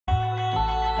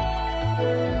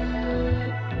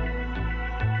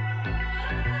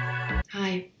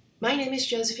My name is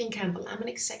Josefine Campbell. I'm an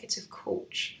executive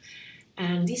coach,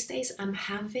 and these days I'm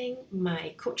having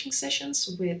my coaching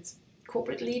sessions with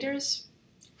corporate leaders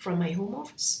from my home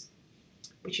office,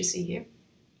 which you see here,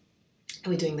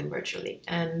 and we're doing them virtually.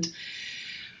 And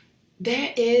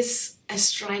there is a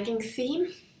striking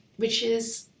theme, which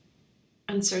is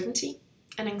uncertainty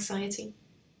and anxiety.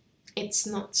 It's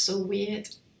not so weird,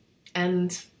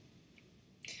 and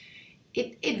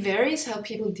it varies how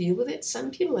people deal with it.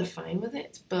 Some people are fine with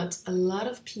it, but a lot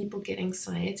of people get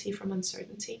anxiety from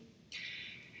uncertainty.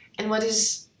 And what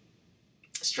is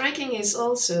striking is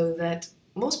also that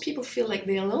most people feel like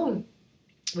they're alone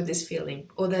with this feeling,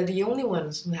 or they're the only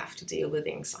ones who have to deal with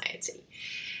anxiety.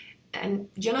 And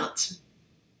you're not.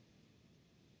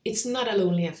 It's not a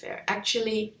lonely affair.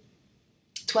 Actually,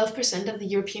 12% of the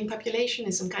European population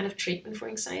is some kind of treatment for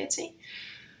anxiety.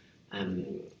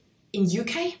 In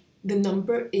UK, the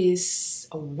number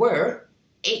were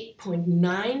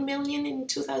 8.9 million in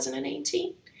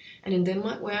 2018. And in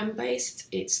Denmark, where I'm based,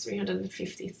 it's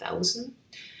 350,000.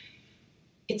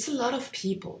 It's a lot of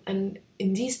people. And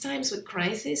in these times with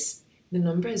crisis, the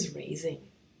number is raising,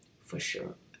 for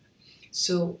sure.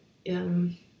 So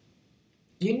you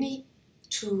need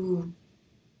to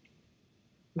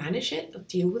manage it or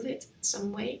deal with it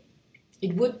some way.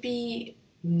 It would be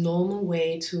normal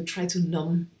way to try to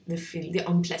numb the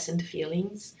unpleasant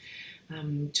feelings,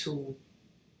 to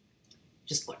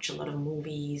just watch a lot of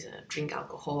movies, drink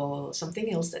alcohol,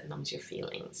 something else that numbs your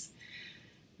feelings.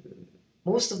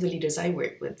 Most of the leaders I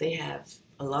work with, they have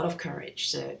a lot of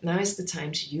courage. So now is the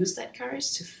time to use that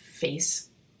courage to face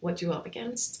what you're up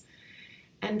against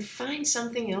and find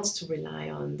something else to rely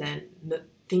on than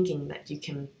thinking that you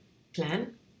can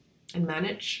plan and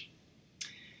manage.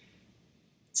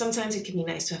 Sometimes it can be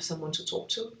nice to have someone to talk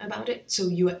to about it, so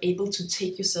you are able to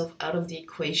take yourself out of the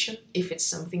equation if it's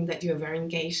something that you're very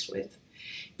engaged with.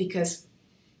 Because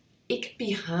it can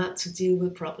be hard to deal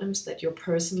with problems that you're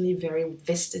personally very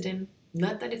vested in.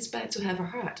 Not that it's bad to have a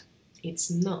heart, it's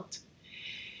not.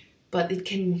 But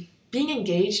being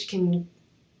engaged can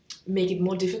make it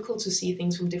more difficult to see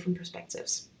things from different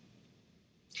perspectives.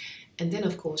 And then,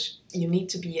 of course, you need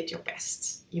to be at your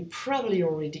best. You probably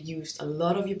already used a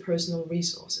lot of your personal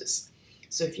resources.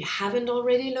 So if you haven't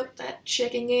already looked at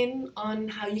checking in on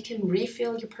how you can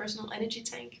refill your personal energy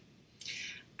tank,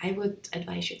 I would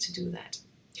advise you to do that.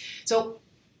 So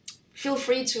feel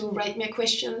free to write me a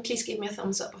question. Please give me a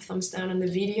thumbs up or thumbs down on the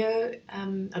video.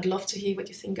 I'd love to hear what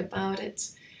you think about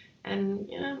it. And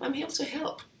I'm here to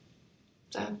help.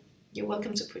 So you're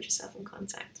welcome to put yourself in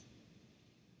contact.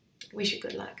 Wish you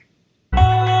good luck.